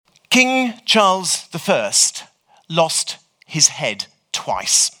King Charles I lost his head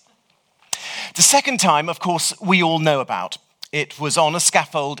twice. The second time, of course, we all know about. It was on a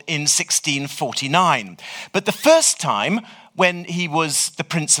scaffold in 1649. But the first time, when he was the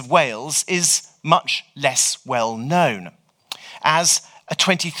Prince of Wales, is much less well known. As a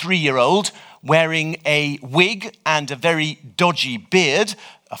 23-year-old wearing a wig and a very dodgy beard,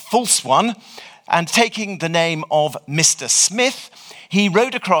 a false one, and taking the name of Mr. Smith, he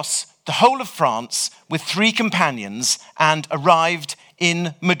rode across the whole of France with 3 companions and arrived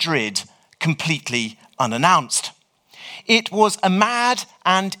in Madrid completely unannounced. It was a mad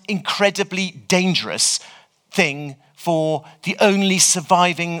and incredibly dangerous thing for the only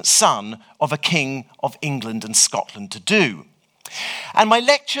surviving son of a king of England and Scotland to do. And my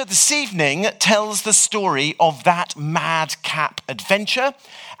lecture this evening tells the story of that madcap adventure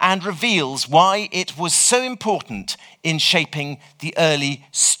and reveals why it was so important in shaping the early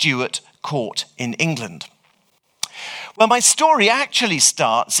Stuart court in England. Well, my story actually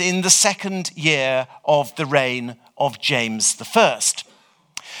starts in the second year of the reign of James I.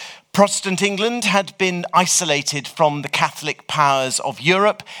 Protestant England had been isolated from the Catholic powers of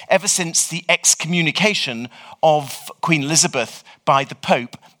Europe ever since the excommunication of Queen Elizabeth by the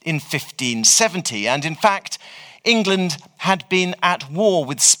Pope in 1570. And in fact, England had been at war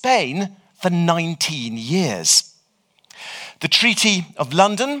with Spain for 19 years. The Treaty of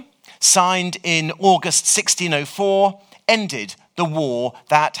London, signed in August 1604, ended the war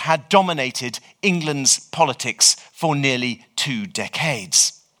that had dominated England's politics for nearly 2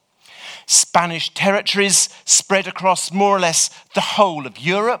 decades. Spanish territories spread across more or less the whole of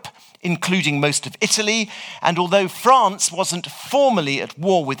Europe, including most of Italy, and although France wasn't formally at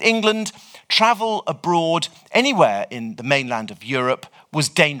war with England, travel abroad anywhere in the mainland of Europe was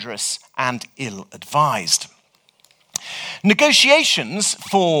dangerous and ill-advised. Negotiations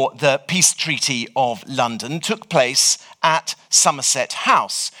for the Peace Treaty of London took place at Somerset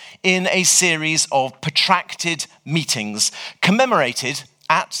House in a series of protracted meetings commemorated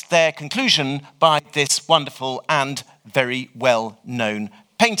at their conclusion by this wonderful and very well-known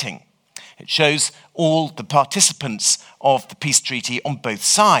painting. It shows all the participants of the peace treaty on both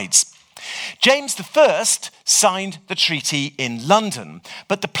sides. James I signed the treaty in London,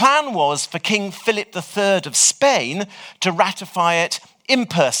 but the plan was for King Philip III of Spain to ratify it in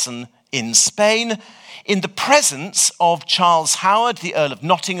person in Spain, in the presence of Charles Howard, the Earl of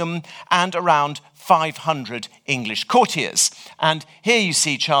Nottingham, and around 500 English courtiers. And here you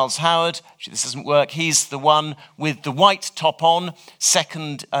see Charles Howard. Actually, this doesn't work. He's the one with the white top on,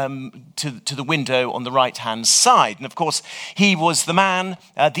 second to the window on the right-hand side. And of course, he was the man,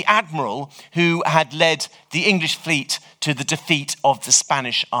 the admiral, who had led the English fleet to the defeat of the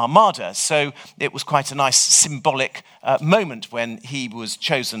Spanish Armada. So it was quite a nice symbolic moment when he was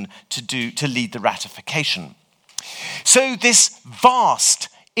chosen to lead the ratification. So this vast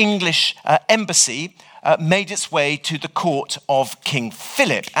English embassy made its way to the court of King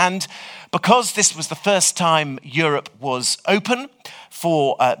Philip. And because this was the first time Europe was open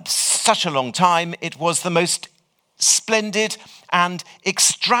for such a long time, it was the most splendid and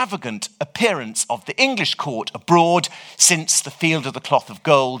extravagant appearance of the English court abroad since the Field of the Cloth of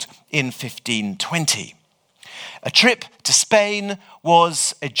Gold in 1520. A trip to Spain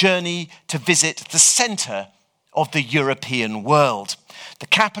was a journey to visit the centre of the European world, the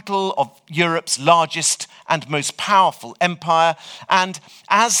capital of Europe's largest and most powerful empire. And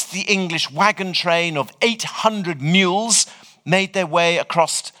as the English wagon train of 800 mules made their way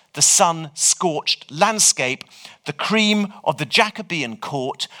across the sun-scorched landscape, the cream of the Jacobean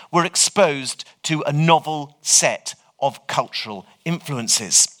court were exposed to a novel set of cultural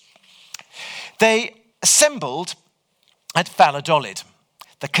influences. They assembled at Valladolid,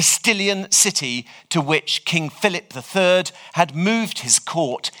 the Castilian city to which King Philip III had moved his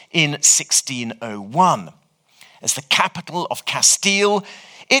court in 1601. As the capital of Castile,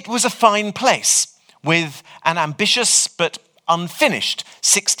 it was a fine place with an ambitious but unfinished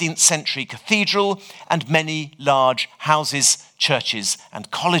 16th century cathedral and many large houses, churches,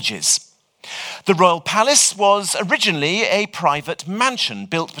 and colleges. The royal palace was originally a private mansion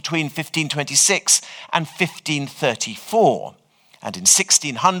built between 1526 and 1534. And in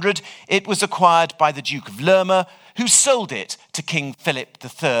 1600, it was acquired by the Duke of Lerma, who sold it to King Philip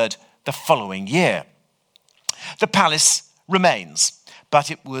III the following year. The palace remains,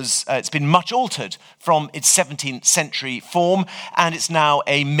 but it's been much altered from its 17th century form, and it's now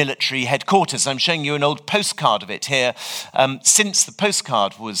a military headquarters. I'm showing you an old postcard of it here. Since the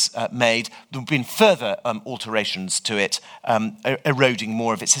postcard was made, there have been further alterations to it, eroding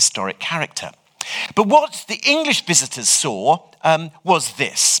more of its historic character. But what the English visitors saw was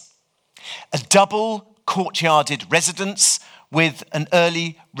this. a double courtyarded residence with an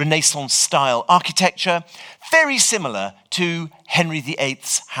early Renaissance-style architecture, very similar to Henry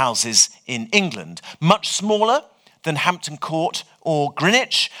VIII's houses in England. Much smaller than Hampton Court or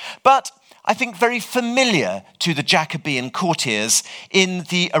Greenwich, but I think very familiar to the Jacobean courtiers in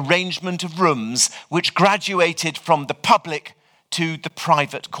the arrangement of rooms which graduated from the public to the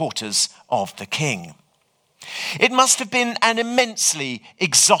private quarters of the king. It must have been an immensely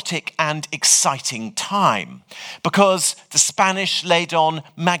exotic and exciting time because the Spanish laid on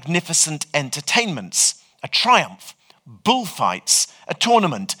magnificent entertainments, a triumph, bullfights, a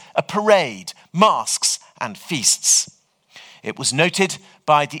tournament, a parade, masks and feasts. It was noted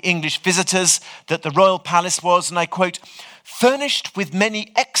by the English visitors that the royal palace was, and I quote, furnished with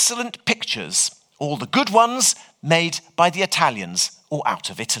many excellent pictures, all the good ones made by the Italians or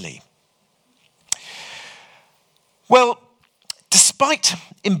out of Italy. Well, despite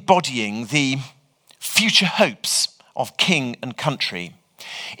embodying the future hopes of king and country,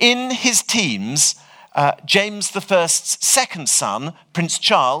 in his teens, James I's second son, Prince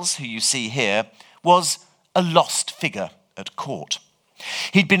Charles, who you see here, was a lost figure at court.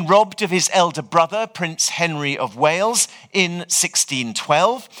 He'd been robbed of his elder brother, Prince Henry of Wales, in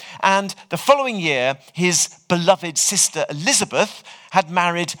 1612, and the following year, his beloved sister Elizabeth had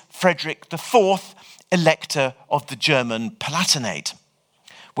married Frederick IV, Elector of the German Palatinate.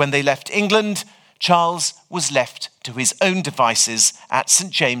 When they left England, Charles was left to his own devices at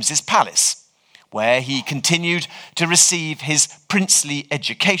St. James's Palace, where he continued to receive his princely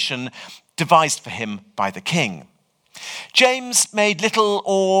education devised for him by the king. James made little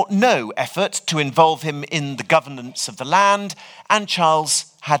or no effort to involve him in the governance of the land, and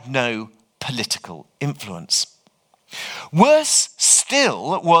Charles had no political influence. Worse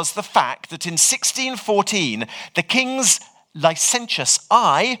still was the fact that in 1614, the king's licentious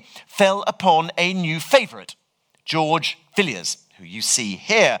eye fell upon a new favourite, George Villiers, who you see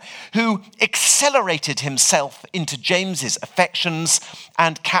here, who accelerated himself into James's affections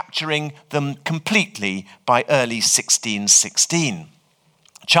and capturing them completely by early 1616.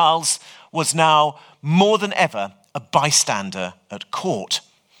 Charles was now more than ever a bystander at court,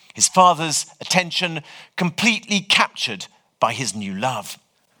 his father's attention completely captured by his new love.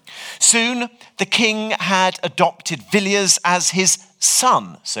 Soon, the king had adopted Villiers as his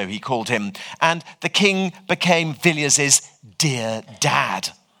son, so he called him, and the king became Villiers' dear dad.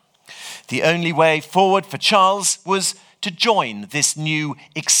 The only way forward for Charles was to join this new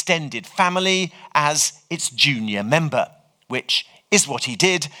extended family as its junior member, which is what he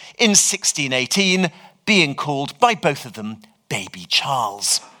did in 1618, being called by both of them Baby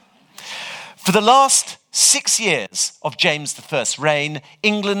Charles. For the last 6 years of James I's reign,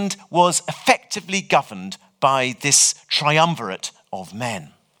 England was effectively governed by this triumvirate of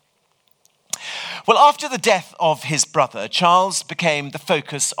men. Well, after the death of his brother, Charles became the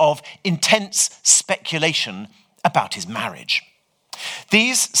focus of intense speculation about his marriage.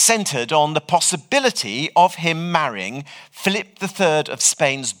 These centred on the possibility of him marrying Philip III of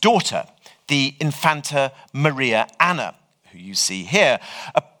Spain's daughter, the Infanta Maria Anna, who you see here,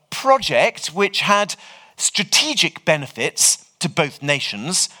 a project which had strategic benefits to both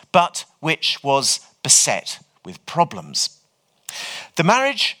nations, but which was beset with problems. The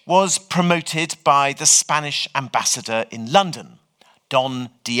marriage was promoted by the Spanish ambassador in London, Don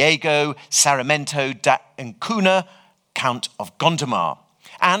Diego Sarmiento da Ancona, Count of Gondomar,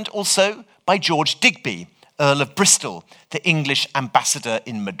 and also by George Digby, Earl of Bristol, the English ambassador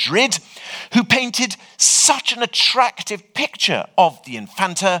in Madrid, who painted such an attractive picture of the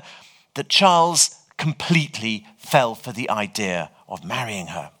Infanta that Charles completely fell for the idea of marrying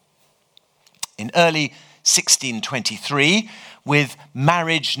her. In early 1623, with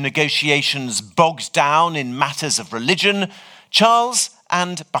marriage negotiations bogged down in matters of religion, Charles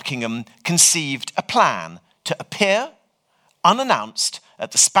and Buckingham conceived a plan to appear unannounced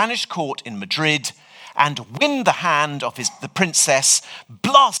at the Spanish court in Madrid and win the hand of the princess,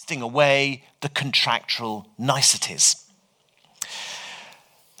 blasting away the contractual niceties.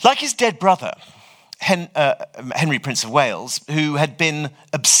 Like his dead brother, Henry, Prince of Wales, who had been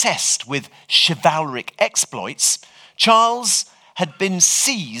obsessed with chivalric exploits, Charles had been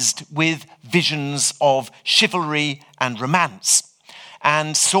seized with visions of chivalry and romance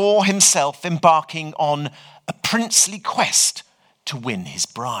and saw himself embarking on a princely quest to win his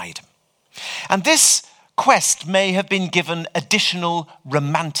bride. And this quest may have been given additional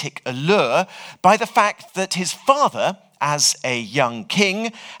romantic allure by the fact that his father as a young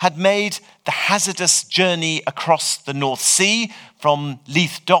king, had made the hazardous journey across the North Sea from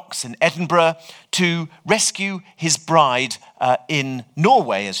Leith Docks in Edinburgh to rescue his bride in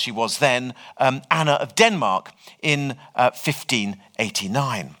Norway, as she was then, Anna of Denmark, in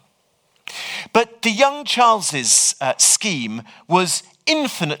 1589. But the young Charles's scheme was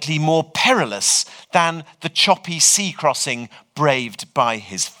infinitely more perilous than the choppy sea crossing braved by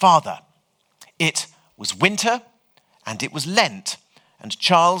his father. It was winter and it was Lent, and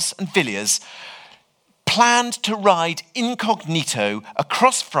Charles and Villiers planned to ride incognito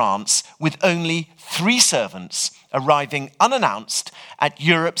across France with only 3 servants, arriving unannounced at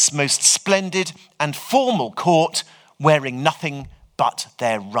Europe's most splendid and formal court, wearing nothing but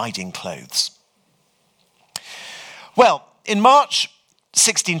their riding clothes. Well, in March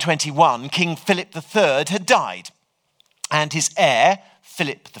 1621, King Philip III had died, and his heir,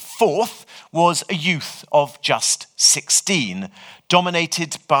 Philip IV, was a youth of just 16,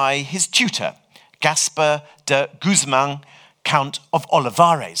 dominated by his tutor, Gaspar de Guzman, Count of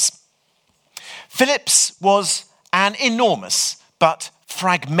Olivares. Philip's was an enormous but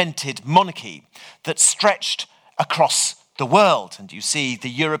fragmented monarchy that stretched across the world, and you see the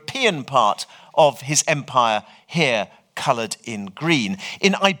European part of his empire here coloured in green.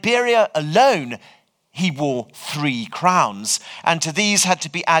 In Iberia alone, he wore 3 crowns, and to these had to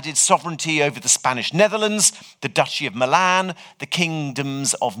be added sovereignty over the Spanish Netherlands, the Duchy of Milan, the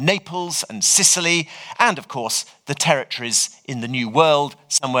kingdoms of Naples and Sicily, and of course the territories in the New World,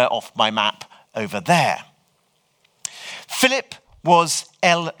 somewhere off my map over there. Philip was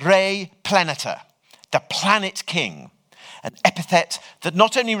El Rey Planeta, the planet king, an epithet that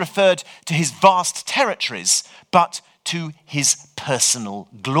not only referred to his vast territories, but to his personal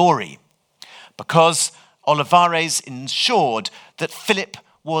glory, because Olivares ensured that Philip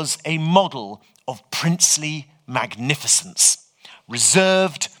was a model of princely magnificence,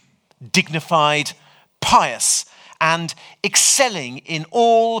 reserved, dignified, pious, and excelling in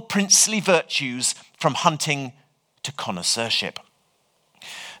all princely virtues from hunting to connoisseurship.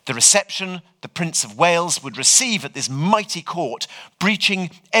 The reception the Prince of Wales would receive at this mighty court,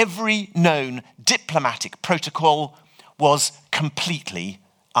 breaching every known diplomatic protocol, was completely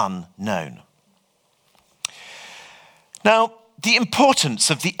unknown. Now, the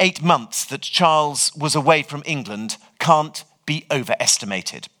importance of the 8 months that Charles was away from England can't be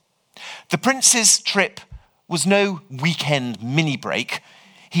overestimated. The Prince's trip was no weekend mini-break.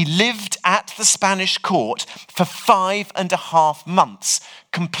 He lived at the Spanish court for 5.5 months,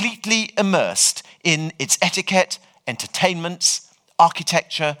 completely immersed in its etiquette, entertainments,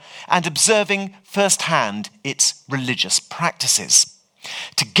 architecture, and observing firsthand its religious practices.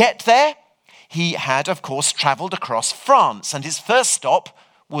 To get there, he had, of course, travelled across France, and his first stop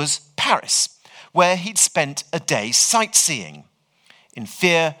was Paris, where he'd spent a day sightseeing. In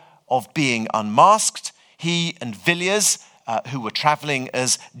fear of being unmasked, he and Villiers, who were travelling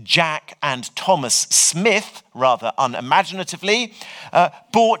as Jack and Thomas Smith, rather unimaginatively,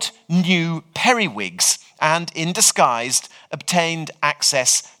 bought new periwigs and, in disguise, obtained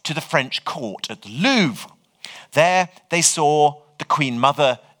access to the French court at the Louvre. There they saw the Queen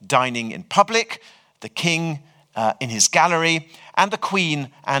Mother dining in public, the King in his gallery, and the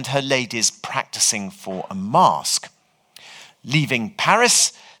Queen and her ladies practicing for a masque. Leaving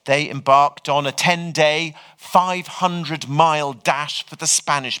Paris, they embarked on a 10-day, 500-mile dash for the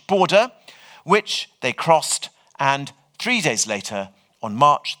Spanish border, which they crossed, and 3 days later, on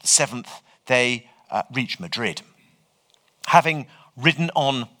March the 7th, they reached Madrid. Having ridden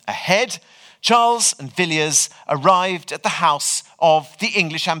on ahead, Charles and Villiers arrived at the house of the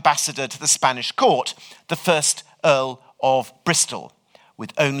English ambassador to the Spanish court, the first Earl of Bristol,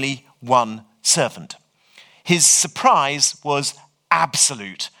 with only 1 servant. His surprise was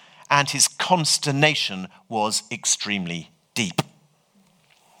absolute, and his consternation was extremely deep.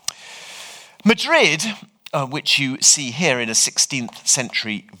 Madrid, which you see here in a 16th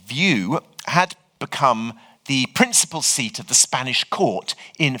century view, had become the principal seat of the Spanish court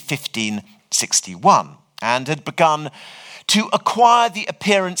in 1561 and had begun to acquire the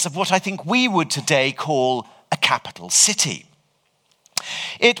appearance of what I think we would today call a capital city.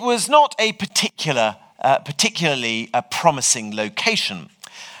 It was not a particularly promising location.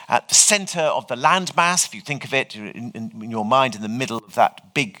 At the centre of the landmass, if you think of it in your mind, in the middle of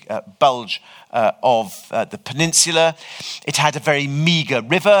that big bulge of the peninsula, it had a very meagre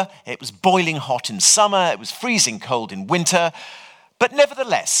river. It was boiling hot in summer. It was freezing cold in winter. But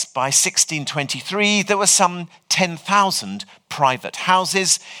nevertheless, by 1623, there were some 10,000 private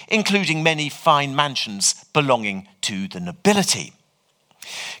houses, including many fine mansions belonging to the nobility.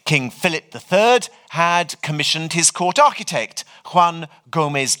 King Philip III had commissioned his court architect, Juan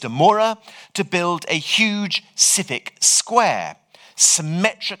Gómez de Mora, to build a huge civic square,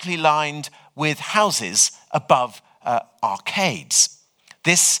 symmetrically lined with houses above arcades.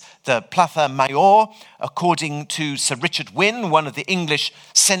 This, the Plaza Mayor, according to Sir Richard Wynne, one of the English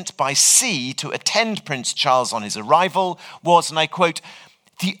sent by sea to attend Prince Charles on his arrival, was, and I quote,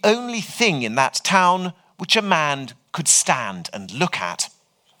 "the only thing in that town which a man could stand and look at."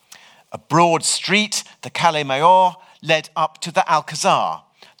 A broad street, the Calle Mayor, led up to the Alcazar,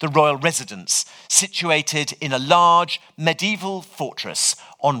 the royal residence, situated in a large medieval fortress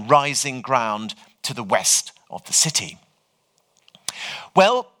on rising ground to the west of the city.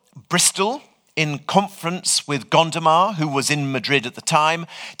 Well, Bristol, in conference with Gondomar, who was in Madrid at the time,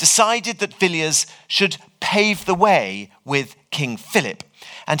 decided that Villiers should pave the way with King Philip,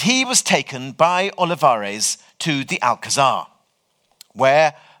 and he was taken by Olivares to the Alcazar,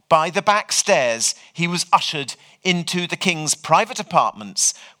 where, by the back stairs, he was ushered into the king's private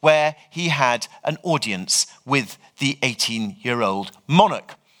apartments, where he had an audience with the 18-year-old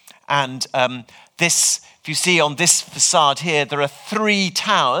monarch. And this, if you see on this facade here, there are 3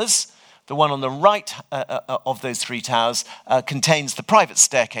 towers. The one on the right of those 3 towers contains the private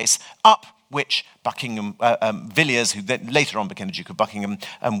staircase up which Buckingham, Villiers, who then later on became the Duke of Buckingham,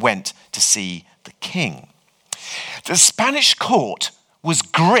 went to see the king. The Spanish court was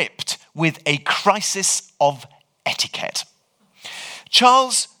gripped with a crisis of etiquette.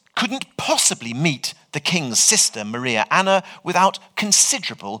 Charles couldn't possibly meet the king's sister, Maria Anna, without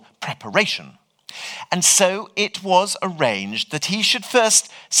considerable preparation. And so it was arranged that he should first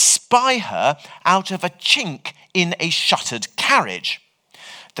spy her out of a chink in a shuttered carriage,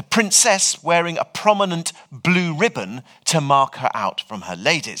 the princess wearing a prominent blue ribbon to mark her out from her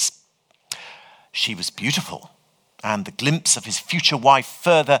ladies. She was beautiful, and the glimpse of his future wife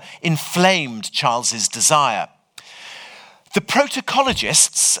further inflamed Charles's desire. The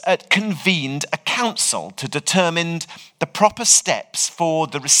protocologists convened a council to determine the proper steps for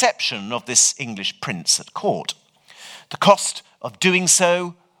the reception of this English prince at court. The cost of doing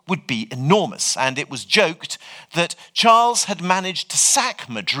so would be enormous, and it was joked that Charles had managed to sack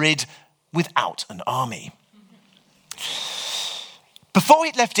Madrid without an army. Before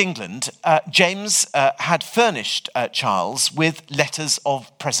he'd left England, James had furnished Charles with letters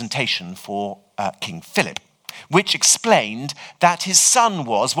of presentation for King Philip, which explained that his son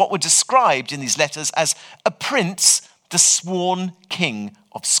was what were described in these letters as a prince, the sworn king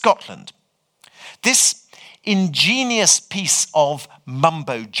of Scotland. This ingenious piece of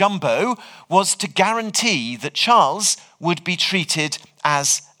mumbo-jumbo was to guarantee that Charles would be treated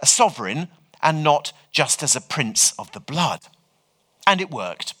as a sovereign and not just as a prince of the blood. And it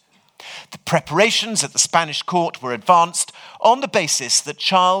worked. The preparations at the Spanish court were advanced on the basis that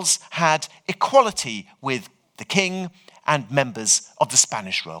Charles had equality with the king and members of the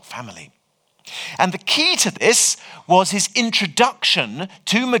Spanish royal family. And the key to this was his introduction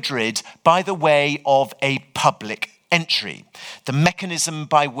to Madrid by the way of a public entry, the mechanism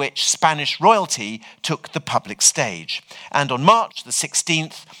by which Spanish royalty took the public stage. And on March the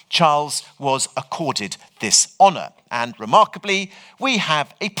 16th, Charles was accorded this honour. And remarkably, we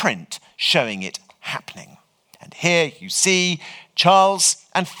have a print showing it happening. And here you see Charles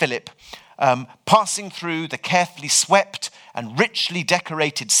and Philip passing through the carefully swept and richly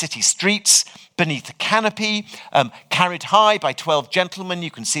decorated city streets beneath a canopy, carried high by 12 gentlemen,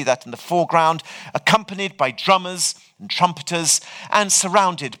 you can see that in the foreground, accompanied by drummers and trumpeters, and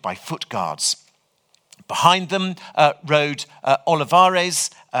surrounded by foot guards. Behind them rode Olivares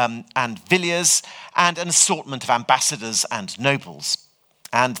and Villiers, and an assortment of ambassadors and nobles.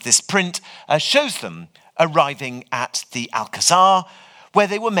 And this print shows them arriving at the Alcazar, where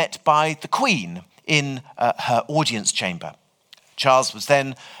they were met by the Queen in her audience chamber. Charles was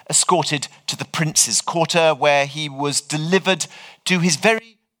then escorted to the prince's quarter, where he was delivered to his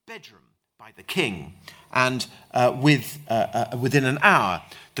very bedroom by the king. And within an hour,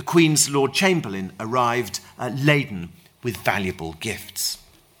 the Queen's Lord Chamberlain arrived laden with valuable gifts.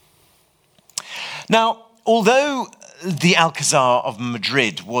 Now, although the Alcazar of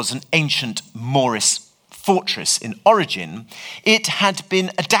Madrid was an ancient Moorish fortress in origin, it had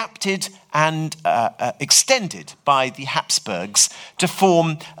been adapted and extended by the Habsburgs to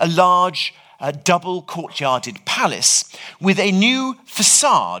form a large double courtyarded palace with a new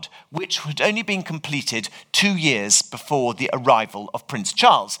facade which had only been completed 2 years before the arrival of Prince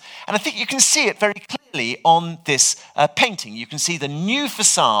Charles. And I think you can see it very clearly on this painting. You can see the new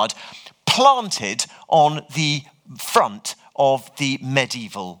facade planted on the front of the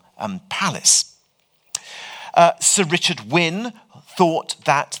medieval palace. Sir Richard Wynne thought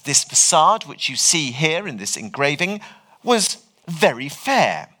that this facade, which you see here in this engraving, was very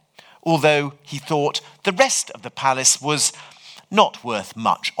fair, although he thought the rest of the palace was not worth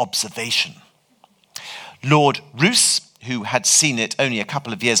much observation. Lord Roos, who had seen it only a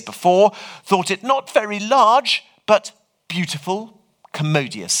couple of years before, thought it not very large, but beautiful,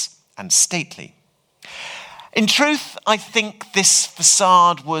 commodious, and stately. In truth, I think this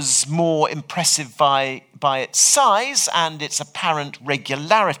facade was more impressive by its size and its apparent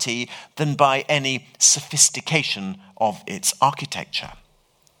regularity than by any sophistication of its architecture.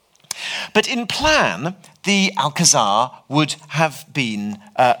 But in plan, the Alcazar would have been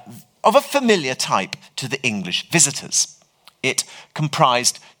of a familiar type to the English visitors. It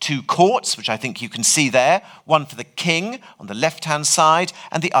comprised two courts, which I think you can see there, one for the king on the left-hand side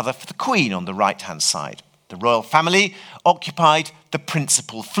and the other for the queen on the right-hand side. The royal family occupied the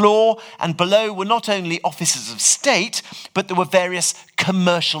principal floor, and below were not only offices of state, but there were various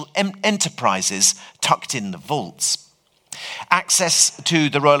commercial enterprises tucked in the vaults. Access to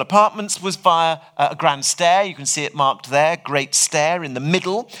the royal apartments was via a grand stair. You can see it marked there, Great Stair in the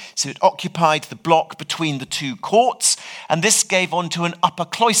middle. So it occupied the block between the two courts, and this gave onto an upper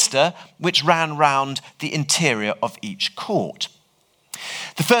cloister which ran round the interior of each court.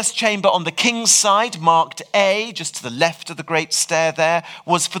 The first chamber on the king's side, marked A, just to the left of the Great Stair there,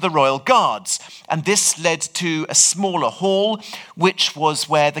 was for the royal guards, and this led to a smaller hall, which was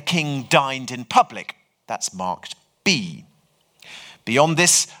where the king dined in public. That's marked B. Beyond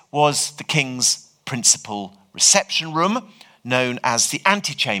this was the king's principal reception room, known as the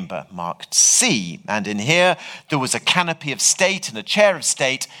antechamber, marked C. And in here, there was a canopy of state and a chair of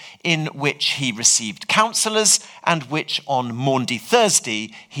state in which he received councillors and which on Maundy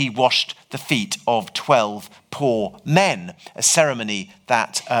Thursday he washed the feet of 12 poor men, a ceremony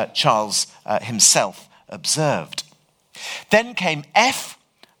that Charles himself observed. Then came F,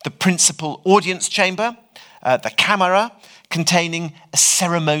 the principal audience chamber, the camera, containing a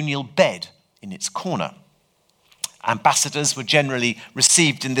ceremonial bed in its corner. Ambassadors were generally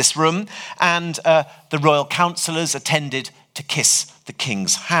received in this room, and the royal councillors attended to kiss the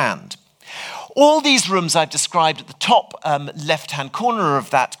king's hand. All these rooms I've described at the top left-hand corner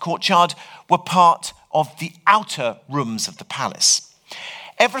of that courtyard were part of the outer rooms of the palace.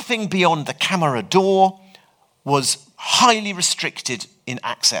 Everything beyond the camera door was highly restricted in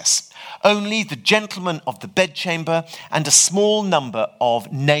access. Only the gentlemen of the bedchamber and a small number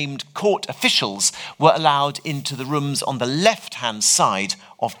of named court officials were allowed into the rooms on the left-hand side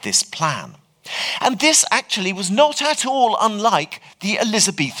of this plan. And this actually was not at all unlike the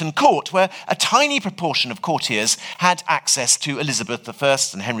Elizabethan court, where a tiny proportion of courtiers had access to Elizabeth I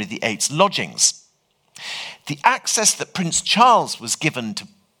and Henry VIII's lodgings. The access that Prince Charles was given to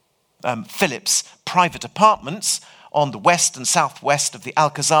Philip's private apartments on the west and southwest of the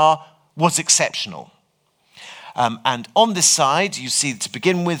Alcazar was exceptional. And on this side, you see to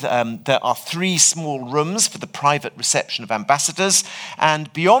begin with, there are 3 small rooms for the private reception of ambassadors.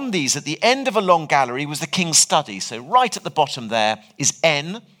 And beyond these, at the end of a long gallery, was the king's study. So right at the bottom there is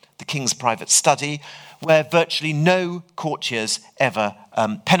N, the king's private study, where virtually no courtiers ever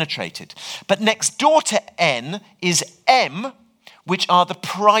penetrated. But next door to N is M, which are the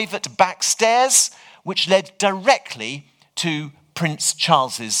private back stairs, which led directly to Prince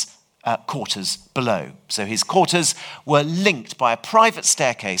Charles's quarters below. So his quarters were linked by a private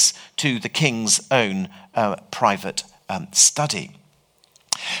staircase to the king's own private study.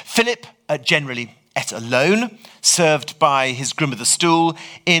 Philip generally ate alone, served by his groom of the stool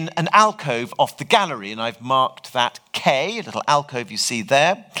in an alcove off the gallery, and I've marked that K, a little alcove you see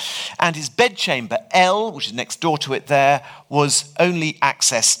there. And his bedchamber L, which is next door to it there, was only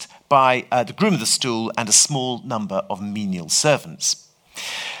accessed by the groom of the stool and a small number of menial servants.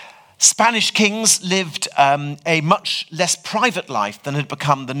 Spanish kings lived a much less private life than had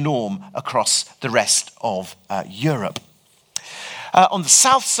become the norm across the rest of Europe. On the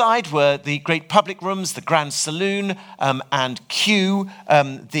south side were the great public rooms, the Grand Saloon, and Q,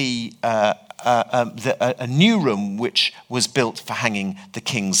 a new room which was built for hanging the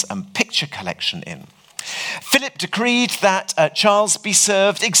king's picture collection in. Philip decreed that Charles be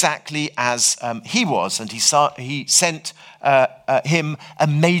served exactly as he was, and he sent him a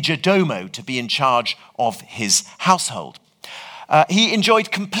major domo to be in charge of his household. He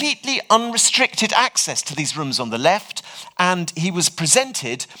enjoyed completely unrestricted access to these rooms on the left, and he was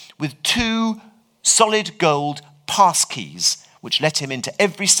presented with 2 solid gold pass keys, which let him into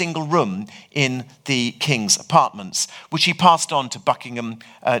every single room in the king's apartments, which he passed on to Buckingham,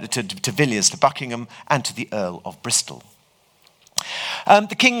 to Villiers, to Buckingham, and to the Earl of Bristol.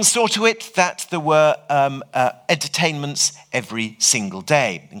 The king saw to it that there were entertainments every single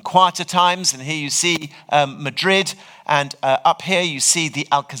day. In quieter times, and here you see Madrid, and up here you see the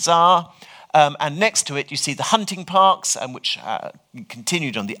Alcazar, and next to it you see the hunting parks, which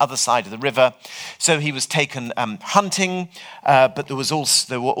continued on the other side of the river. So he was taken hunting, but there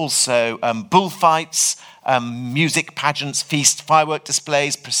were also bullfights, music, pageants, feasts, firework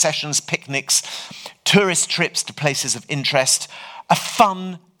displays, processions, picnics, tourist trips to places of interest. A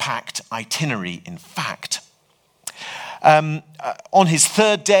fun-packed itinerary, in fact. On his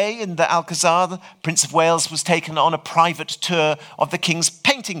third day in the Alcazar, the Prince of Wales was taken on a private tour of the king's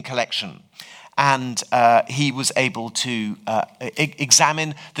painting collection. And he was able to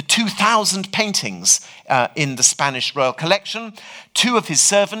examine the 2,000 paintings in the Spanish royal collection. Two of his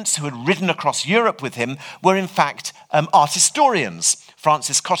servants who had ridden across Europe with him were in fact art historians,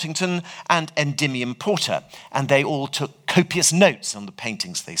 Francis Cottington and Endymion Porter, and they all took copious notes on the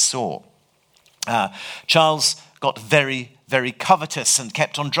paintings they saw. Charles got very, very covetous and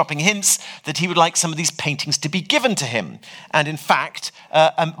kept on dropping hints that he would like some of these paintings to be given to him. And in fact,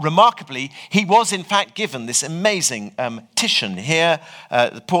 remarkably, he was in fact given this amazing Titian here,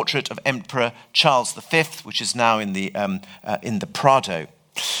 the portrait of Emperor Charles V, which is now in the Prado.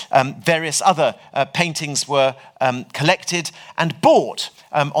 Various other paintings were collected and bought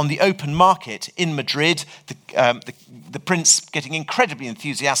on the open market in Madrid, the prince getting incredibly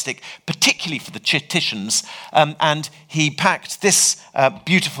enthusiastic, particularly for the Titians, and he packed this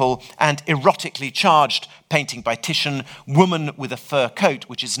beautiful and erotically charged painting by Titian, Woman with a Fur Coat,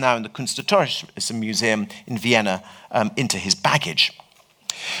 which is now in the Kunsthistorisches Museum in Vienna, into his baggage.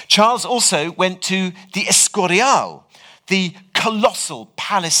 Charles also went to the Escorial, the colossal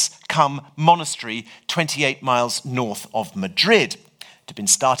palace-cum-monastery 28 miles north of Madrid. It had been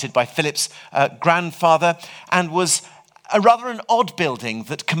started by Philip's grandfather and was rather an odd building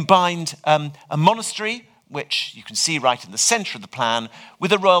that combined a monastery, which you can see right in the centre of the plan,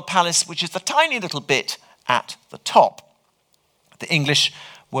 with a royal palace, which is a tiny little bit at the top. The English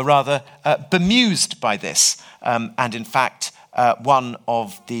were rather bemused by this, and in fact, one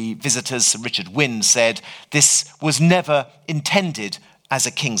of the visitors, Sir Richard Wynne, said, "This was never intended as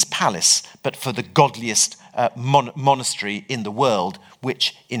a king's palace, but for the godliest monastery in the world,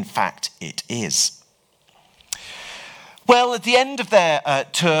 which in fact it is." Well, at the end of their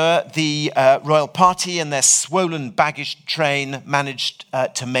tour, the royal party and their swollen baggage train managed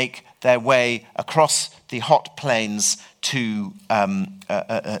to make their way across the hot plains to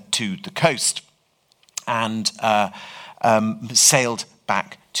the coast and sailed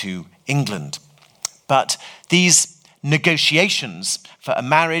back to England. But these negotiations for a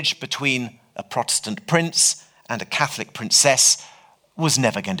marriage between a Protestant prince and a Catholic princess was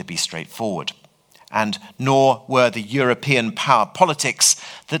never going to be straightforward, and nor were the European power politics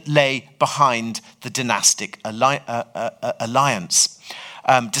that lay behind the dynastic alliance.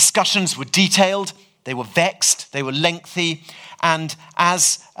 Discussions were detailed, they were vexed, they were lengthy, and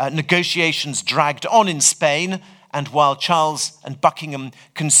as negotiations dragged on in Spain, and while Charles and Buckingham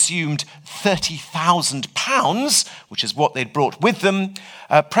consumed £30,000, which is what they'd brought with them,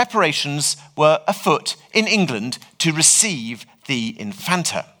 preparations were afoot in England to receive the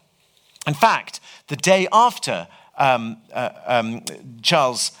Infanta. In fact, the day after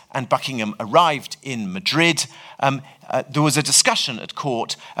Charles and Buckingham arrived in Madrid, there was a discussion at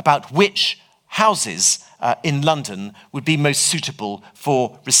court about which houses in London would be most suitable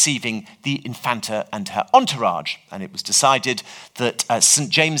for receiving the Infanta and her entourage. And it was decided that St.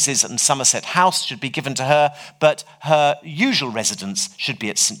 James's and Somerset House should be given to her, but her usual residence should be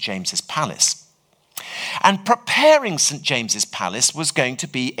at St. James's Palace. And preparing St. James's Palace was going to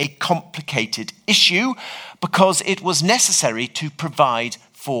be a complicated issue because it was necessary to provide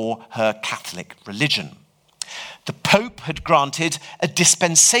for her Catholic religion. The Pope had granted a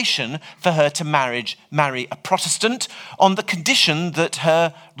dispensation for her to marry a Protestant on the condition that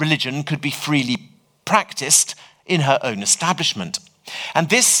her religion could be freely practiced in her own establishment. And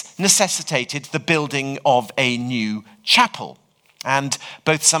this necessitated the building of a new chapel. And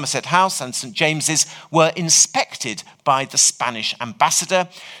both Somerset House and St. James's were inspected by the Spanish ambassador,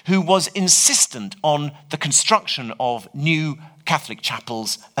 who was insistent on the construction of new Catholic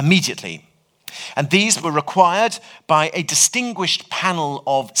chapels immediately. And these were required by a distinguished panel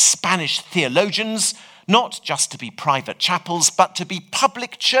of Spanish theologians, not just to be private chapels, but to be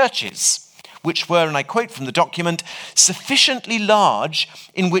public churches, which were, and I quote from the document, sufficiently large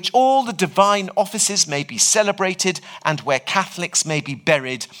in which all the divine offices may be celebrated and where Catholics may be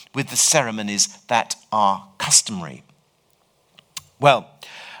buried with the ceremonies that are customary. Well,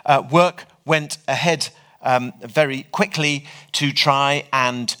 work went ahead very quickly to try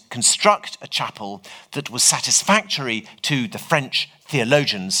and construct a chapel that was satisfactory to the French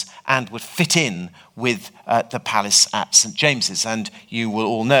theologians and would fit in with the palace at St. James's. And you will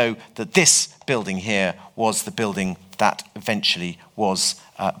all know that this building here was the building that eventually was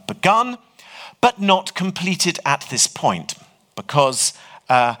begun, but not completed at this point, because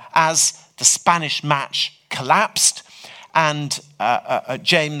as the Spanish match collapsed and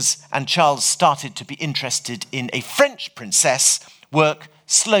James and Charles started to be interested in a French princess, work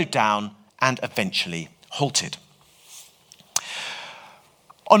slowed down and eventually halted.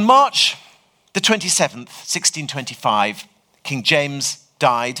 On March the 27th, 1625, King James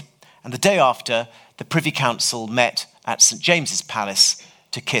died, and the day after, the Privy Council met at St. James's Palace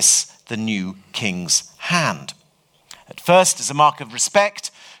to kiss the new king's hand. At first, as a mark of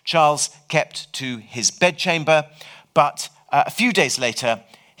respect, Charles kept to his bedchamber, but a few days later,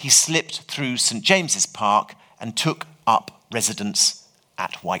 he slipped through St. James's Park and took up residence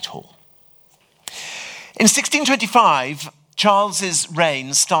at Whitehall. In 1625, Charles's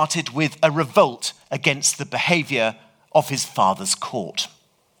reign started with a revolt against the behaviour of his father's court.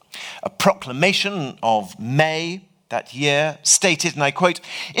 A proclamation of May that year stated, and I quote,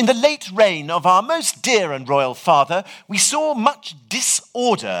 "In the late reign of our most dear and royal father, we saw much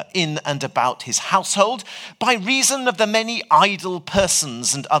disorder in and about his household by reason of the many idle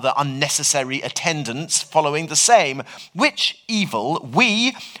persons and other unnecessary attendants following the same, which evil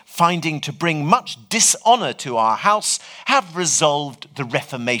we, finding to bring much dishonour to our house, have resolved the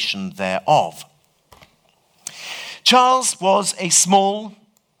reformation thereof." Charles was a small,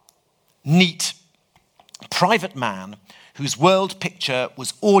 neat, private man whose world picture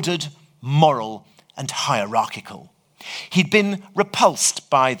was ordered, moral, and hierarchical. He'd been repulsed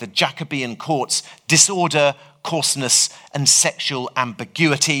by the Jacobean court's disorder, coarseness, and sexual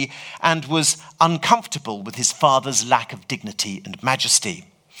ambiguity, and was uncomfortable with his father's lack of dignity and majesty.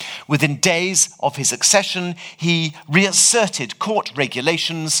 Within days of his accession, he reasserted court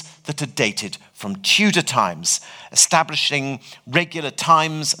regulations that had dated from Tudor times, establishing regular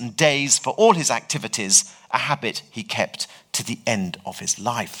times and days for all his activities, a habit he kept to the end of his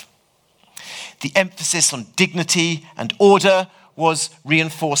life. The emphasis on dignity and order was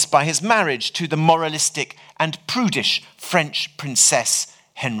reinforced by his marriage to the moralistic and prudish French princess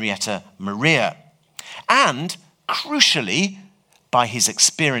Henrietta Maria, and, crucially, by his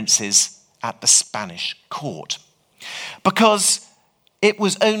experiences at the Spanish court. Because it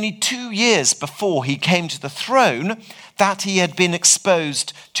was only 2 years before he came to the throne that he had been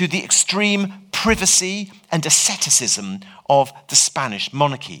exposed to the extreme privacy and asceticism of the Spanish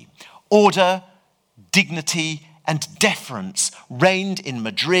monarchy. Order, dignity, and deference reigned in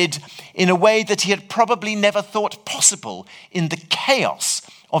Madrid in a way that he had probably never thought possible in the chaos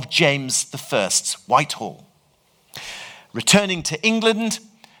of James I's Whitehall. Returning to England,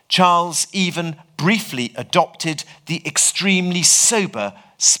 Charles even briefly adopted the extremely sober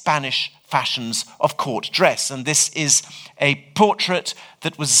Spanish fashions of court dress. And this is a portrait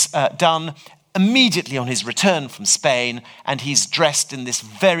that was done immediately on his return from Spain, and he's dressed in this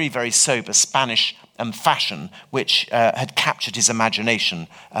very, very sober Spanish fashion, which had captured his imagination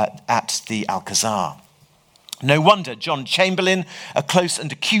at the Alcazar. No wonder John Chamberlain, a close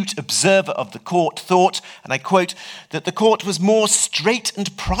and acute observer of the court, thought, and I quote, that the court was more straight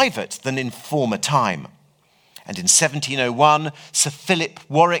and private than in former time. And in 1701, Sir Philip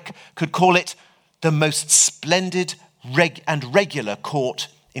Warwick could call it the most splendid and regular court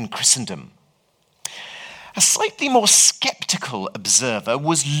in Christendom. A slightly more sceptical observer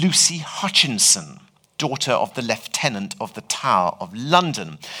was Lucy Hutchinson, daughter of the Lieutenant of the Tower of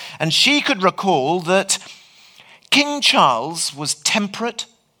London, and she could recall that King Charles was temperate,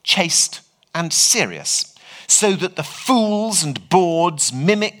 chaste, and serious, so that the fools and bawds,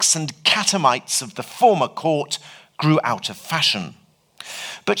 mimics and catamites of the former court grew out of fashion.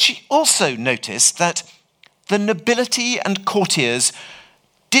 But she also noticed that the nobility and courtiers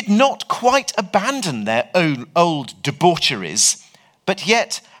did not quite abandon their own old debaucheries, but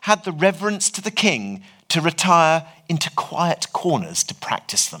yet had the reverence to the king to retire into quiet corners to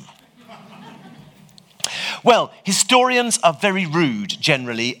practice them. Well, historians are very rude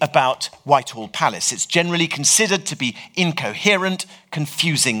generally about Whitehall Palace. It's generally considered to be incoherent,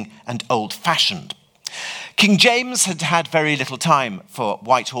 confusing, and old-fashioned. King James had had very little time for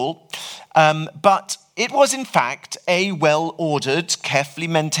Whitehall, but it was in fact a well-ordered, carefully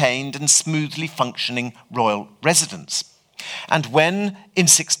maintained, and smoothly functioning royal residence. And when, in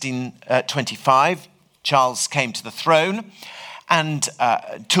 1625, Charles came to the throne and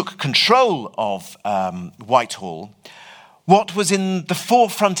took control of Whitehall, what was in the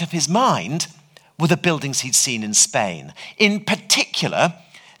forefront of his mind were the buildings he'd seen in Spain. In particular,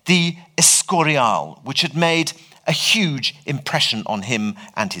 the Escorial, which had made a huge impression on him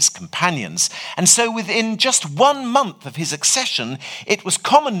and his companions. And so within just 1 month of his accession, it was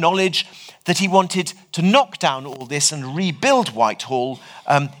common knowledge that he wanted to knock down all this and rebuild Whitehall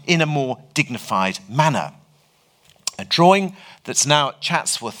in a more dignified manner. A drawing that's now at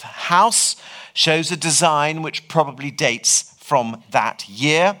Chatsworth House shows a design which probably dates from that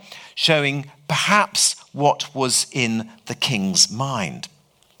year, showing perhaps what was in the king's mind.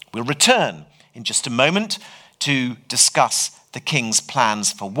 We'll return in just a moment to discuss the king's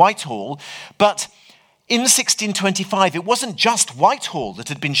plans for Whitehall, but in 1625, it wasn't just Whitehall that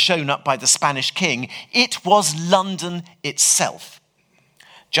had been shown up by the Spanish king, it was London itself.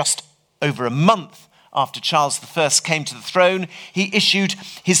 Just over a month after Charles I came to the throne, he issued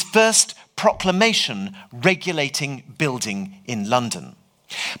his first proclamation regulating building in London,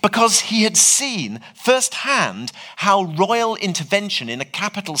 because he had seen firsthand how royal intervention in a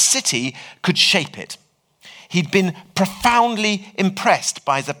capital city could shape it. He'd been profoundly impressed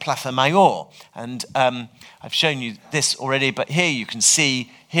by the Plaza Mayor. And I've shown you this already, but here you can see,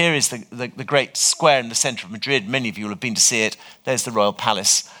 here is the great square in the center of Madrid. Many of you will have been to see it. There's the Royal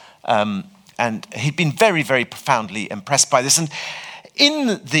Palace. And he'd been very, very profoundly impressed by this. And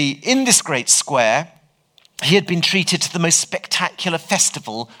in this great square, he had been treated to the most spectacular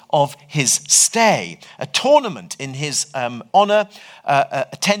festival of his stay, a tournament in his honor,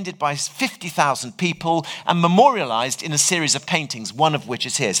 attended by 50,000 people and memorialized in a series of paintings, one of which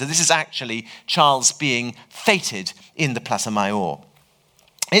is here. So this is actually Charles being feted in the Plaza Mayor.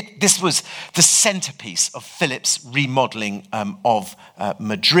 This was the centerpiece of Philip's remodeling of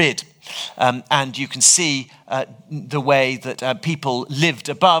Madrid. And you can see the way that people lived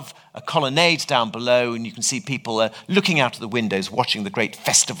above a colonnade down below, and you can see people looking out of the windows, watching the great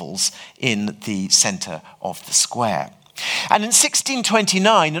festivals in the center of the square. And in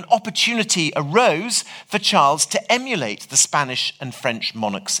 1629, an opportunity arose for Charles to emulate the Spanish and French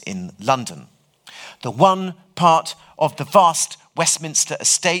monarchs in London. The one part of the vast Westminster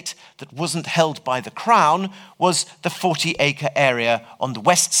estate that wasn't held by the crown was the 40-acre area on the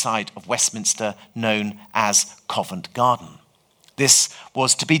west side of Westminster known as Covent Garden. This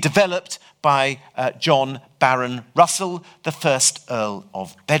was to be developed by John Baron Russell, the first Earl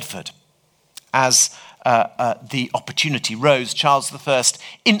of Bedford. As the opportunity rose, Charles I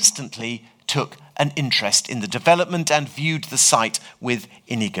instantly took an interest in the development and viewed the site with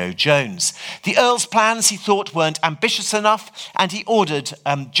Inigo Jones. The Earl's plans, he thought, weren't ambitious enough, and he ordered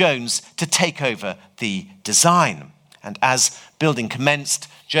Jones to take over the design. And as building commenced,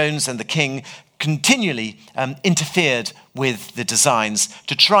 Jones and the king continually interfered with the designs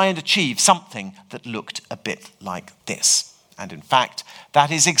to try and achieve something that looked a bit like this. And in fact, that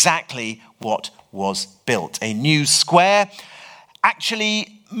is exactly what was built. A new square,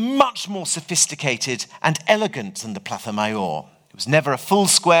 actually much more sophisticated and elegant than the Plaza Mayor. It was never a full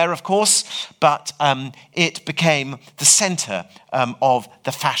square, of course, but it became the center of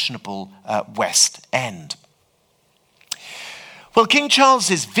the fashionable West End. Well, King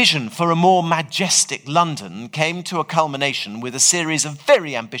Charles's vision for a more majestic London came to a culmination with a series of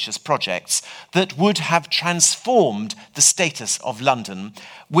very ambitious projects that would have transformed the status of London,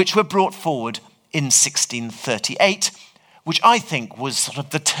 which were brought forward in 1638, which I think was sort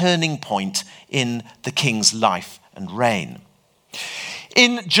of the turning point in the king's life and reign.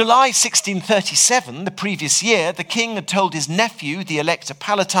 In July 1637, the previous year, the king had told his nephew, the Elector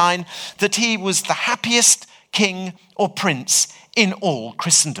Palatine, that he was the happiest king or prince in all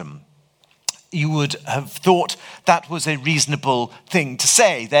Christendom. You would have thought that was a reasonable thing to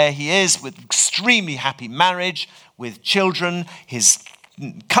say. There he is with extremely happy marriage, with children, his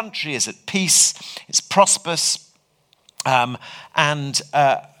country is at peace, it's prosperous, and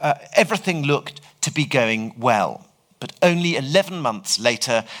everything looked to be going well. But only 11 months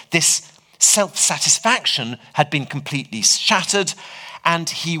later, this self-satisfaction had been completely shattered, and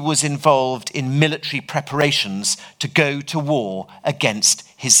he was involved in military preparations to go to war against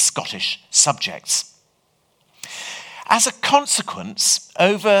his Scottish subjects. As a consequence,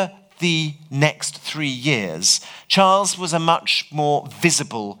 over the next 3 years, Charles was a much more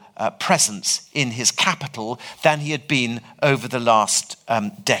visible presence in his capital than he had been over the last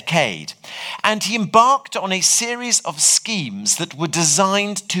decade. And he embarked on a series of schemes that were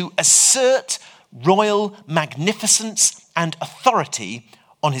designed to assert royal magnificence and authority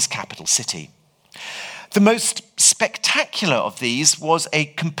on his capital city. The most spectacular of these was a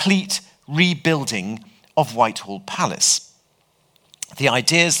complete rebuilding of Whitehall Palace. The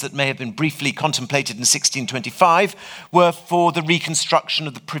ideas that may have been briefly contemplated in 1625 were for the reconstruction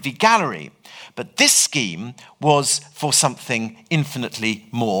of the Privy Gallery, but this scheme was for something infinitely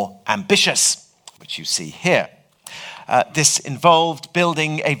more ambitious, which you see here. This involved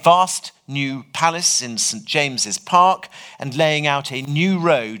building a vast new palace in St. James's Park and laying out a new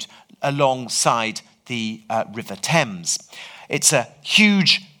road alongside the River Thames. It's a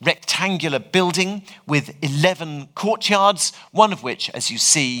huge rectangular building with 11 courtyards, one of which, as you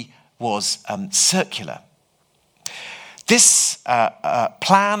see, was circular. This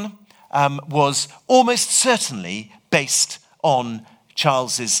plan was almost certainly based on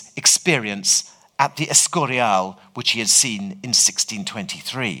Charles's experience at the Escorial, which he had seen in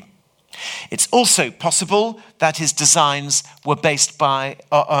 1623. It's also possible that his designs were based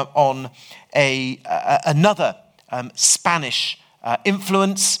on another Spanish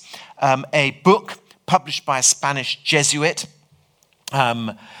influence, a book published by a Spanish Jesuit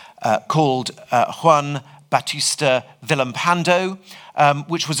called Juan Bautista Villalpando,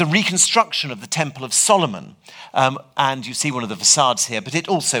 which was a reconstruction of the Temple of Solomon. And you see one of the facades here, but it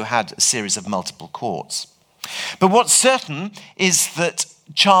also had a series of multiple courts. But what's certain is that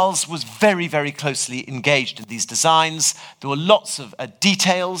Charles was very, very closely engaged in these designs. There were lots of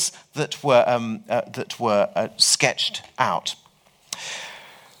details that were sketched out.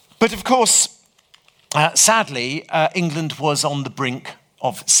 But of course, sadly, England was on the brink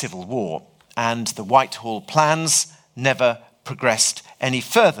of civil war, and the Whitehall plans never progressed any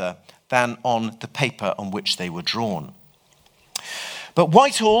further than on the paper on which they were drawn. But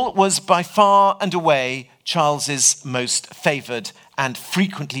Whitehall was by far and away Charles's most favoured and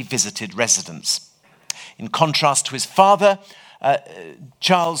frequently visited residence. In contrast to his father,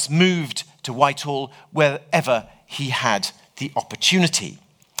 Charles moved to Whitehall wherever he had the opportunity.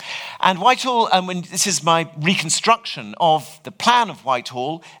 And Whitehall, this is my reconstruction of the plan of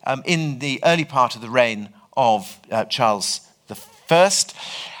Whitehall in the early part of the reign of Charles I,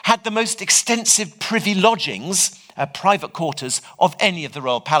 had the most extensive privy lodgings, private quarters, of any of the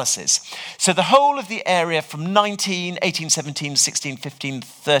royal palaces. So the whole of the area from 18, 17, 16, 15,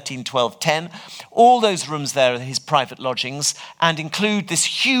 13, 12, 10, all those rooms there are his private lodgings and include this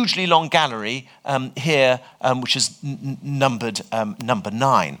hugely long gallery here, which is numbered number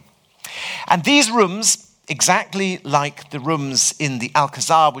 9. And these rooms, exactly like the rooms in the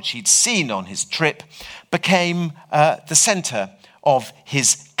Alcazar, which he'd seen on his trip, became the centre of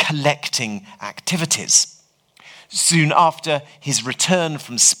his collecting activities. Soon after his return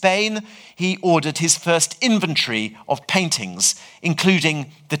from Spain, he ordered his first inventory of paintings,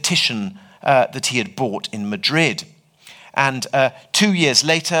 including the Titian that he had bought in Madrid. And 2 years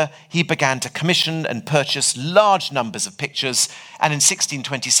later, he began to commission and purchase large numbers of pictures. And in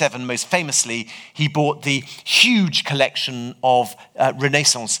 1627, most famously, he bought the huge collection of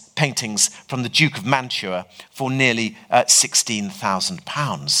Renaissance paintings from the Duke of Mantua for nearly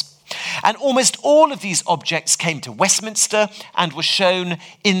 £16,000. And almost all of these objects came to Westminster and were shown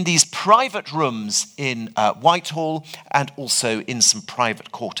in these private rooms in Whitehall and also in some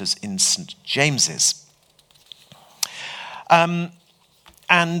private quarters in St. James's. And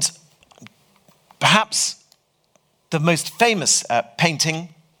perhaps the most famous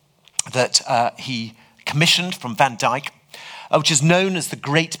painting that he commissioned from Van Dyck, which is known as the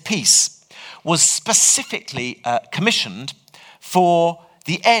Great Peace, was specifically commissioned for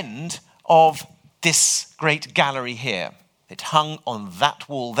the end of this great gallery here. It hung on that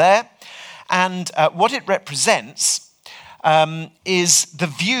wall there, and what it represents is the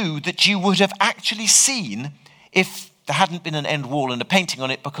view that you would have actually seen if there hadn't been an end wall and a painting on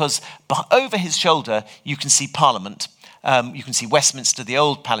it, because over his shoulder you can see Parliament. You can see Westminster, the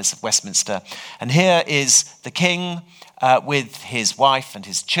old Palace of Westminster. And here is the king with his wife and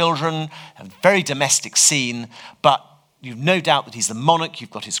his children, a very domestic scene, but you've no doubt that he's the monarch.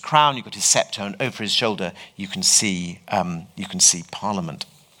 You've got his crown, you've got his scepter, and over his shoulder you can see Parliament.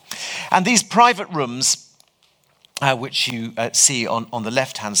 And these private rooms, which you see on the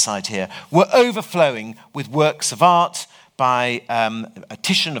left-hand side here, were overflowing with works of art by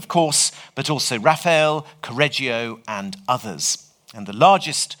Titian, of course, but also Raphael, Correggio, and others. And the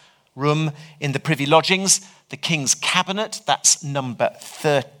largest room in the privy lodgings, the King's Cabinet, that's number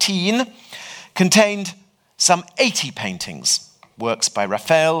 13, contained some 80 paintings, works by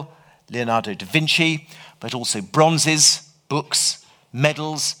Raphael, Leonardo da Vinci, but also bronzes, books,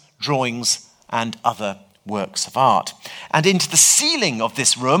 medals, drawings, and other works of art. And into the ceiling of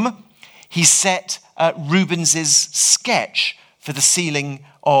this room, he set Rubens's sketch for the ceiling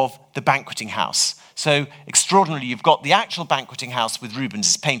of the banqueting house. So extraordinarily, you've got the actual banqueting house with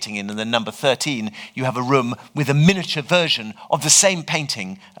Rubens' painting in, and then number 13, you have a room with a miniature version of the same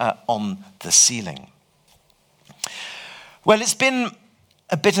painting on the ceiling. Well, it's been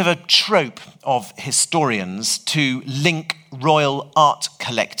a bit of a trope of historians to link royal art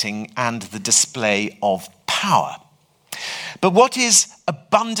collecting and the display of power. But what is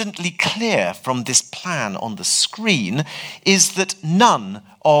abundantly clear from this plan on the screen is that none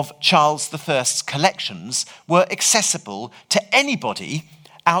of Charles I's collections were accessible to anybody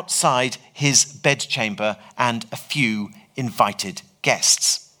outside his bedchamber and a few invited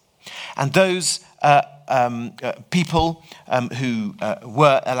guests. And those people who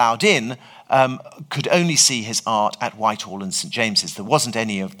were allowed in could only see his art at Whitehall and St James's. There wasn't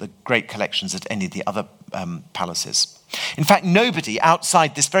any of the great collections at any of the other palaces. In fact, nobody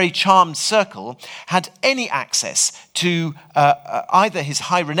outside this very charmed circle had any access to either his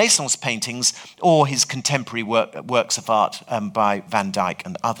high Renaissance paintings or his contemporary works of art by Van Dyck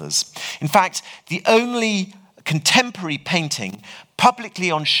and others. In fact, the only contemporary painting publicly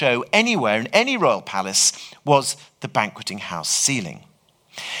on show anywhere in any royal palace was the banqueting house ceiling.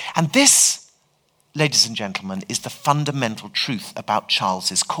 And this, ladies and gentlemen, is the fundamental truth about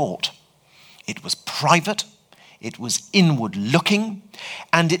Charles's court. It was private, it was inward-looking,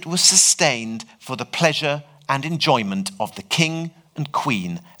 and it was sustained for the pleasure and enjoyment of the king and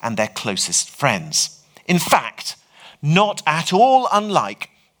queen and their closest friends. In fact, not at all unlike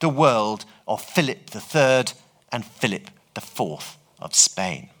the world of Philip III and Philip IV of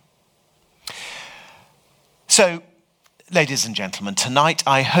Spain. So, ladies and gentlemen, tonight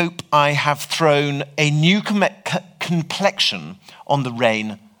I hope I have thrown a new complexion on the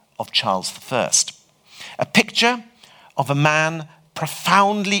reign of Charles I. A picture of a man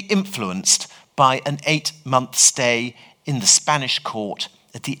profoundly influenced by an 8-month stay in the Spanish court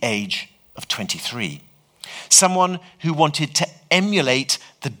at the age of 23. Someone who wanted to emulate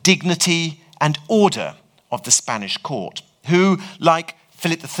the dignity and order of the Spanish court, who, like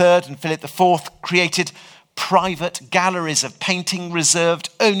Philip III and Philip IV, created private galleries of painting reserved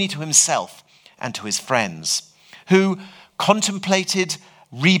only to himself and to his friends, who contemplated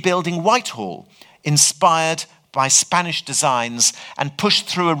rebuilding Whitehall, inspired by Spanish designs, and pushed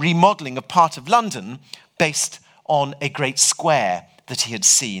through a remodelling of part of London based on a great square that he had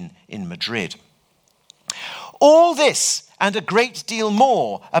seen in Madrid. All this and a great deal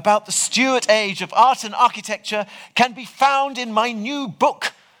more about the Stuart age of art and architecture can be found in my new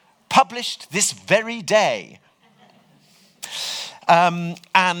book, published this very day.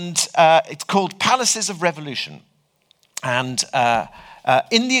 It's called Palaces of Revolution. And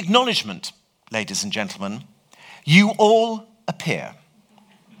in the acknowledgement, ladies and gentlemen, you all appear.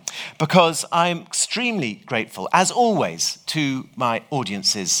 Because I'm extremely grateful, as always, to my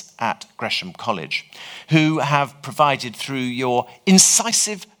audiences at Gresham College, who have provided through your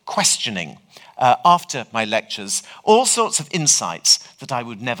incisive questioning after my lectures all sorts of insights that I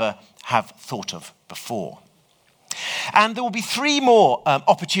would never have thought of before. And there will be 3 more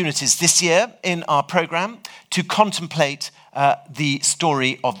opportunities this year in our programme to contemplate the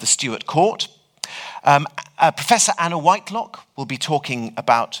story of the Stuart court. Professor Anna Whitelock will be talking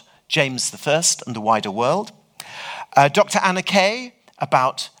about James I and the wider world. Dr. Anna Kay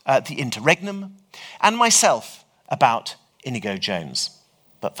about the interregnum, and myself about Inigo Jones.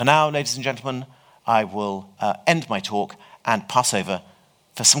 But for now, ladies and gentlemen, I will end my talk and pass over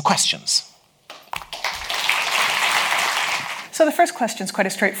for some questions. So the first question is quite a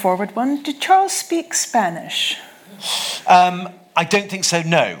straightforward one. Did Charles speak Spanish? I don't think so,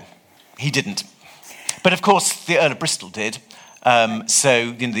 no. He didn't. But of course, the Earl of Bristol did.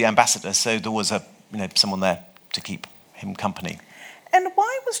 So, the ambassador, so there was someone there to keep him company. And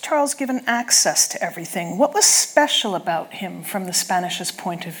why was Charles given access to everything? What was special about him from the Spanish's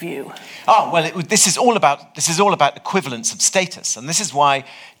point of view? This is all about equivalence of status, and this is why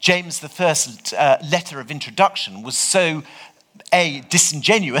James I's letter of introduction was so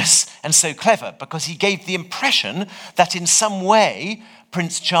disingenuous and so clever, because he gave the impression that in some way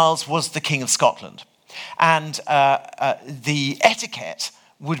Prince Charles was the King of Scotland. And the etiquette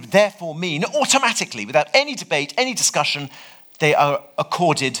would therefore mean automatically, without any debate, any discussion, they are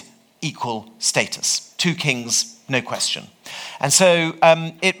accorded equal status. 2 kings, no question. And so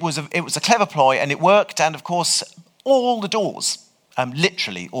it was a clever ploy, and it worked. And of course, all the doors,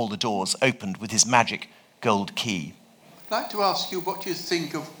 literally all the doors, opened with his magic gold key. I'd like to ask you, what do you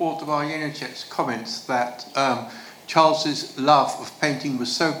think of Waldemar Janacek's comments that Charles's love of painting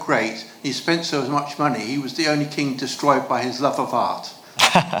was so great, he spent so much money, he was the only king destroyed by his love of art?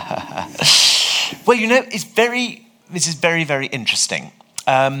 Well, this is very, very interesting.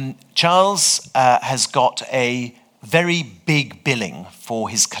 Charles has got a very big billing for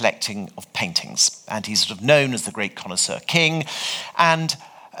his collecting of paintings, and he's sort of known as the great connoisseur king, and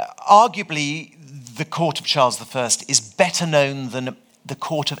arguably the court of Charles I is better known than the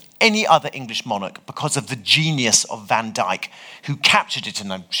court of any other English monarch because of the genius of Van Dyck, who captured it,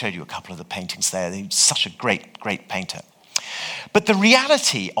 and I showed you a couple of the paintings there. He's such a great, great painter. But the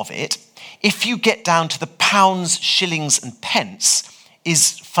reality of it, if you get down to the pounds, shillings, and pence,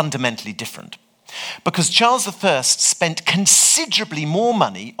 is fundamentally different. Because Charles I spent considerably more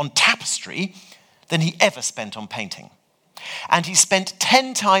money on tapestry than he ever spent on painting. And he spent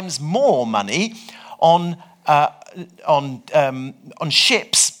 10 times more money on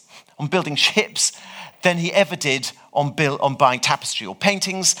ships, on building ships, than he ever did on buying tapestry or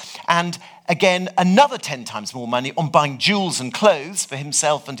paintings. And again, another 10 times more money on buying jewels and clothes for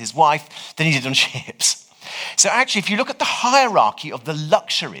himself and his wife than he did on ships. So actually, if you look at the hierarchy of the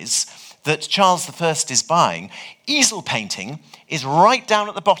luxuries that Charles I is buying, easel painting is right down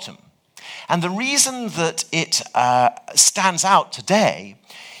at the bottom. And the reason that it stands out today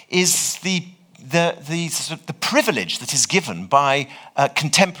is the privilege that is given by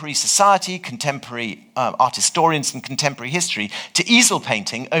contemporary society, contemporary art historians and contemporary history to easel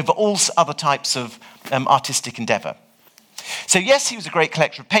painting over all other types of artistic endeavour. So yes, he was a great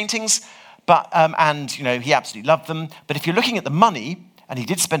collector of paintings, but and he absolutely loved them. But if you're looking at the money, and he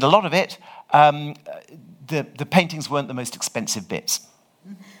did spend a lot of it, the paintings weren't the most expensive bits.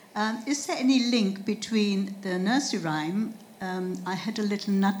 Is there any link between the nursery rhyme, I had a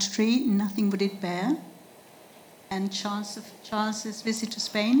little nut tree, nothing would it bear, and Charles's visit to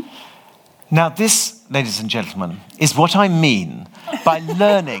Spain? Now this, ladies and gentlemen, is what I mean by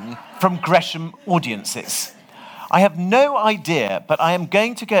learning from Gresham audiences. I have no idea, but I am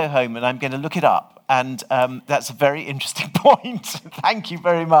going to go home and I'm going to look it up. And that's a very interesting point. Thank you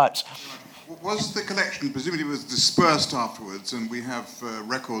very much. Was the collection, presumably, was dispersed afterwards, and we have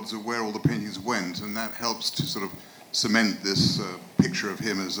records of where all the paintings went, and that helps to sort of cement this picture of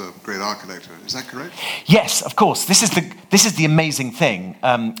him as a great art collector. Is that correct? Yes, of course. This is the amazing thing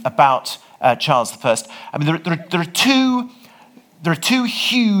about Charles I. I mean, there are two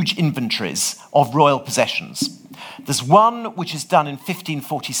huge inventories of royal possessions. There's one which is done in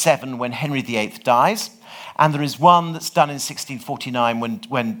 1547 when Henry VIII dies, and there is one that's done in 1649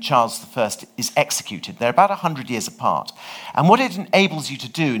 when Charles I is executed. They're about 100 years apart. And what it enables you to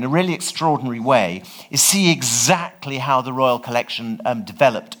do in a really extraordinary way is see exactly how the royal collection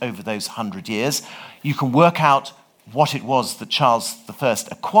developed over those 100 years. You can work out what it was that Charles I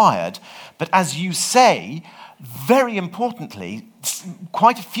acquired, but as you say, very importantly,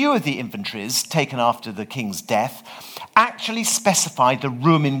 quite a few of the inventories taken after the king's death actually specify the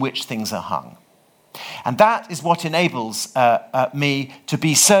room in which things are hung. And that is what enables me to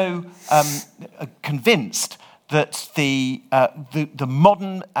be so convinced that the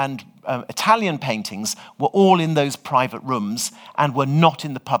modern and Italian paintings were all in those private rooms and were not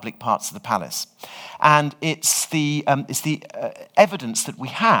in the public parts of the palace. And it's the evidence that we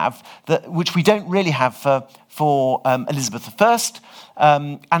have, which we don't really have for Elizabeth I,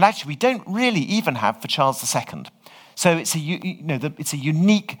 and actually we don't really even have for Charles II. So it's a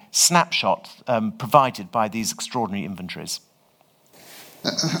unique snapshot provided by these extraordinary inventories.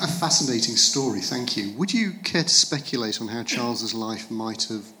 A fascinating story, thank you. Would you care to speculate on how Charles's life might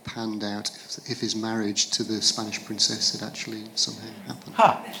have panned out if his marriage to the Spanish princess had actually somehow happened?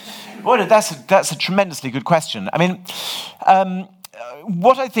 Well, that's a tremendously good question. I mean,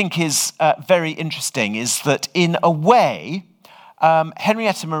 what I think is very interesting is that in a way,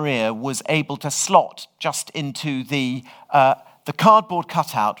 Henrietta Maria was able to slot just into the cardboard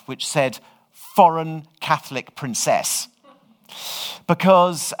cutout which said "Foreign Catholic Princess,"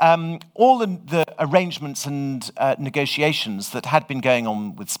 because all the arrangements and negotiations that had been going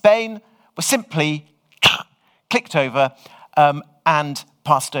on with Spain were simply clicked over and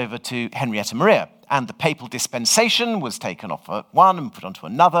passed over to Henrietta Maria. And the papal dispensation was taken off one and put onto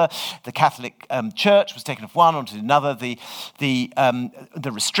another. The Catholic Church was taken off one onto another. The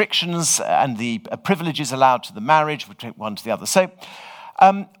restrictions and the privileges allowed to the marriage were taken one to the other. So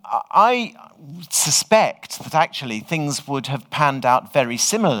I suspect that actually things would have panned out very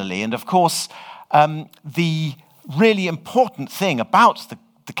similarly. And of course, the really important thing about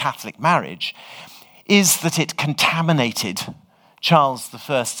the Catholic marriage is that it contaminated Charles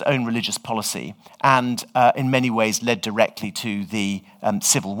I's own religious policy and in many ways led directly to the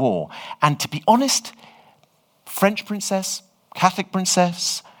Civil War. And to be honest, French princess, Catholic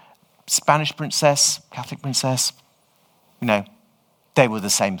princess, Spanish princess, Catholic princess, they were the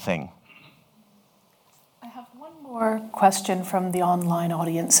same thing. I have one Or question from the online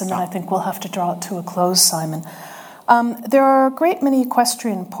audience, and then I think we'll have to draw it to a close, Simon. There are a great many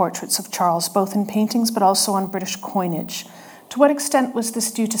equestrian portraits of Charles, both in paintings but also on British coinage. To what extent was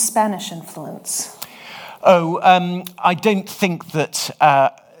this due to Spanish influence? I don't think that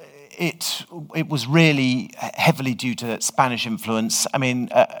it was really heavily due to Spanish influence. I mean,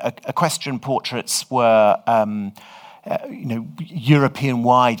 equestrian portraits were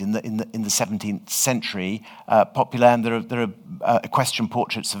European-wide in the 17th century, popular, and there are equestrian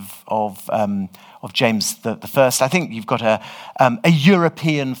portraits of James I. I think you've got a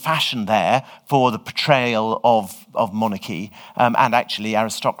European fashion there for the portrayal of monarchy and actually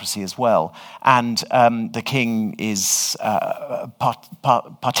aristocracy as well. And the king is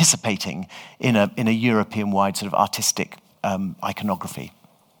participating in a European-wide sort of artistic iconography.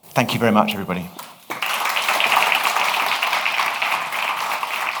 Thank you very much, everybody.